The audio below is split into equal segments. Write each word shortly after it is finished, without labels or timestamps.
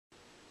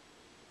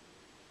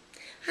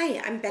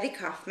Hi, I'm Betty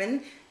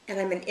Kaufman, and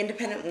I'm an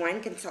independent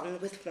wine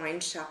consultant with Wine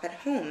Shop at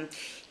Home.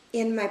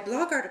 In my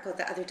blog article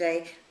the other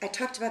day, I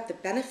talked about the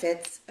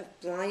benefits of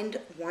blind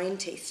wine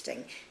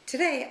tasting.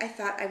 Today, I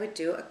thought I would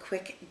do a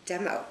quick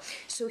demo.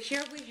 So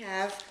here we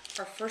have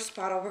our first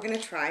bottle we're going to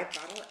try,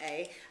 bottle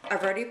A.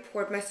 I've already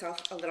poured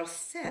myself a little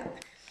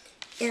sip,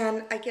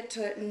 and I get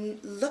to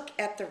look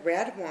at the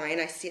red wine.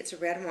 I see it's a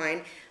red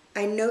wine.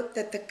 I note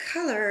that the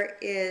color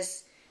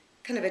is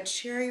kind of a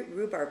cherry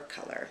rhubarb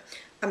color.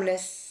 I'm going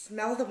to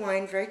smell the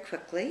wine very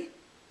quickly,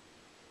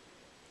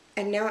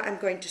 and now I'm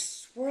going to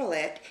swirl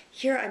it.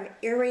 Here I'm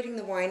aerating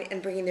the wine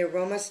and bringing the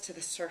aromas to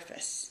the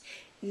surface.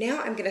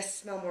 Now I'm going to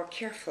smell more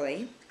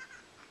carefully.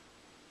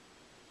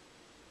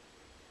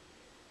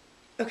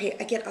 Okay,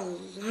 I get a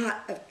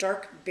lot of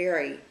dark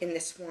berry in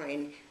this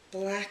wine.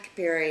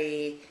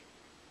 Blackberry,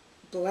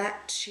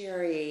 black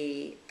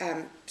cherry,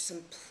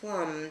 some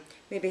plum,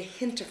 maybe a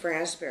hint of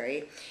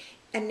raspberry.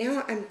 And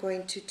now I'm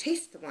going to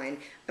taste the wine.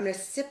 I'm going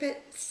to sip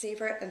it,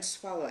 savor it, and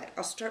swallow it.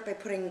 I'll start by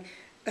putting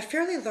a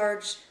fairly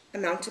large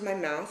amount in my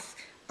mouth.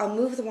 I'll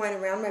move the wine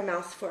around my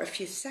mouth for a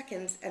few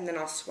seconds, and then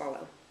I'll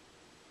swallow.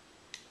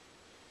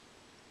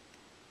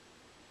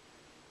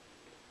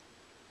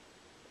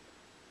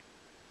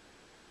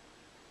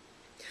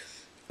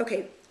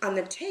 Okay, on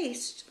the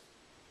taste,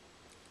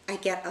 I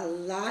get a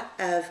lot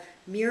of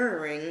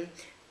mirroring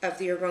of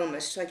the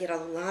aromas. So I get a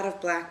lot of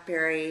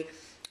blackberry,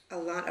 a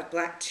lot of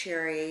black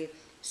cherry,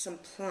 some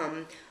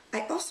plum.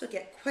 I also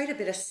get quite a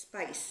bit of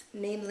spice,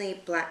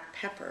 namely black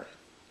pepper.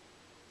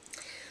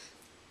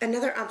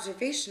 Another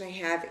observation I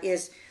have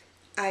is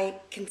I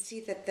can see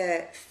that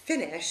the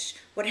finish,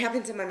 what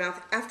happens in my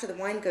mouth after the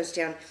wine goes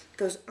down,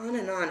 goes on,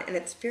 and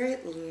it's very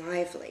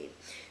lively.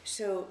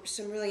 So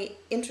some really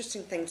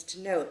interesting things to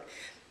note.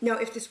 Now,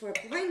 if this were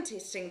a blind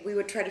tasting, we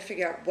would try to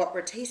figure out what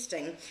we're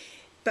tasting.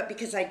 But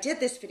because I did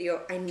this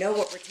video, I know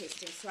what we're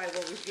tasting, so I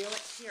will reveal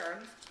it here.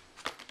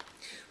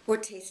 We're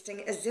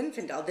tasting a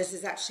Zinfandel. This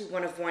is actually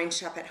one of Wine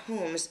Shop at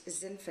Home's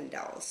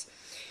Zinfandels.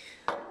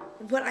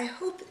 What I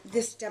hope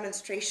this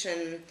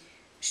demonstration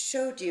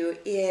showed you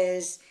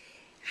is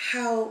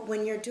how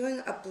when you're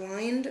doing a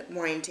blind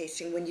wine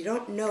tasting, when you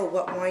don't know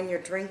what wine you're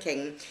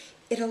drinking,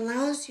 it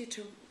allows you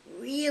to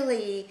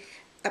really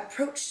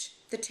approach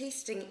the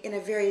tasting in a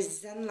very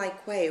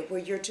Zen-like way, where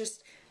you're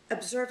just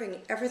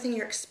observing everything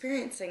you're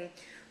experiencing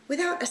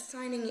without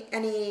assigning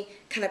any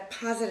kind of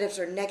positives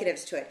or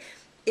negatives to it.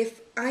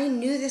 If I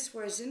knew this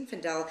were a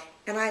Zinfandel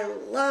and I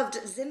loved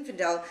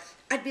Zinfandel,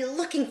 I'd be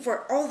looking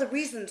for all the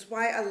reasons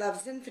why I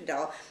love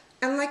Zinfandel.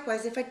 And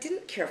likewise, if I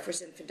didn't care for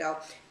Zinfandel,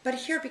 but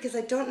here, because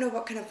I don't know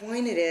what kind of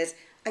wine it is,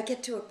 I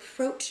get to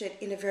approach it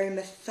in a very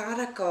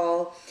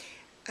methodical,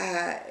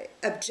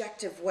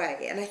 objective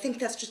way. And I think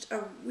that's just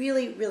a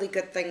really, really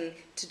good thing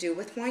to do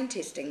with wine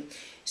tasting.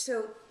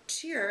 So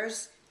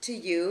cheers to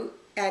you,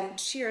 and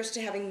cheers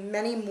to having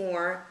many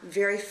more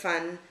very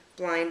fun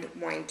blind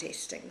wine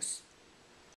tastings.